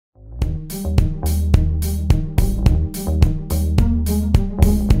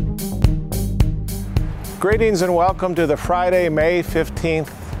Greetings and welcome to the Friday, May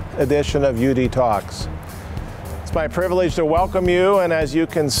 15th edition of UD Talks. It's my privilege to welcome you, and as you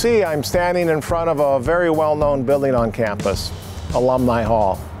can see, I'm standing in front of a very well-known building on campus, Alumni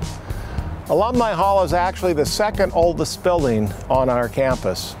Hall. Alumni Hall is actually the second oldest building on our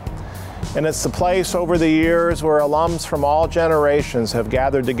campus, and it's the place over the years where alums from all generations have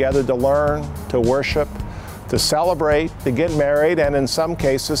gathered together to learn, to worship, to celebrate, to get married, and in some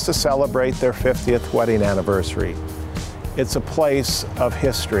cases to celebrate their 50th wedding anniversary. It's a place of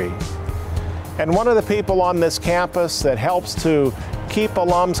history. And one of the people on this campus that helps to keep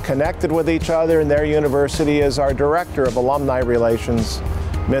alums connected with each other in their university is our Director of Alumni Relations,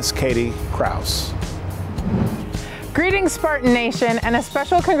 Miss Katie Kraus. Greetings, Spartan Nation, and a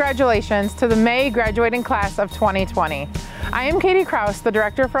special congratulations to the May graduating class of 2020. I am Katie Kraus, the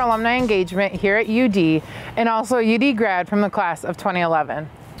Director for Alumni Engagement here at UD, and also UD grad from the class of 2011.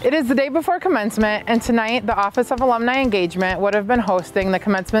 It is the day before commencement, and tonight the Office of Alumni Engagement would have been hosting the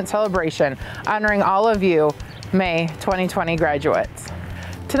commencement celebration, honoring all of you May 2020 graduates.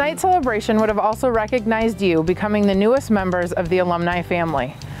 Tonight's celebration would have also recognized you becoming the newest members of the alumni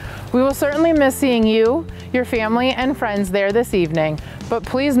family. We will certainly miss seeing you, your family, and friends there this evening, but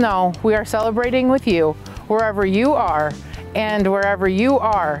please know we are celebrating with you wherever you are, and wherever you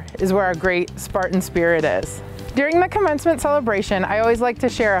are is where our great Spartan Spirit is. During the commencement celebration, I always like to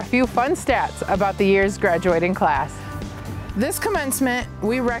share a few fun stats about the year's graduating class. This commencement,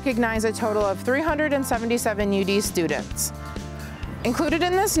 we recognize a total of 377 UD students. Included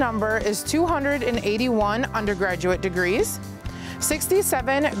in this number is 281 undergraduate degrees,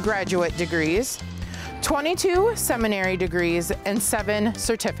 67 graduate degrees, 22 seminary degrees, and 7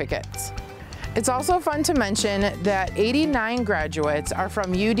 certificates. It's also fun to mention that 89 graduates are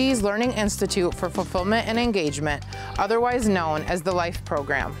from UD's Learning Institute for Fulfillment and Engagement, otherwise known as the LIFE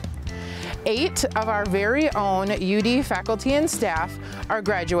program. 8 of our very own UD faculty and staff are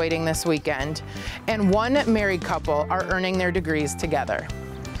graduating this weekend, and 1 married couple are earning their degrees together.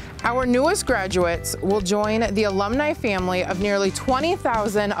 Our newest graduates will join the alumni family of nearly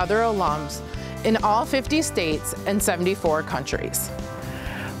 20,000 other alums in all 50 states and 74 countries.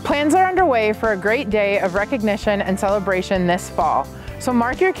 Plans are underway for a great day of recognition and celebration this fall, so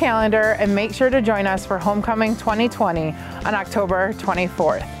mark your calendar and make sure to join us for Homecoming 2020 on October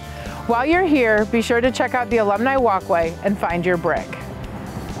 24th. While you're here, be sure to check out the Alumni Walkway and find your brick.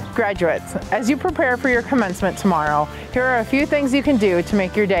 Graduates, as you prepare for your commencement tomorrow, here are a few things you can do to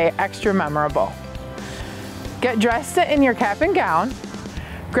make your day extra memorable. Get dressed in your cap and gown,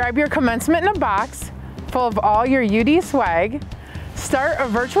 grab your commencement in a box full of all your UD swag, start a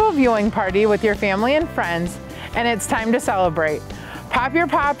virtual viewing party with your family and friends, and it's time to celebrate. Pop your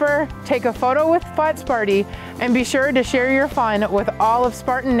popper, take a photo with Flat Sparty, and be sure to share your fun with all of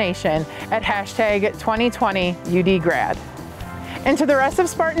Spartan Nation at #2020UDgrad. And to the rest of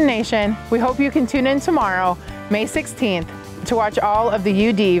Spartan Nation, we hope you can tune in tomorrow, May 16th, to watch all of the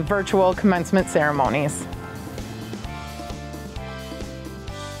UD virtual commencement ceremonies.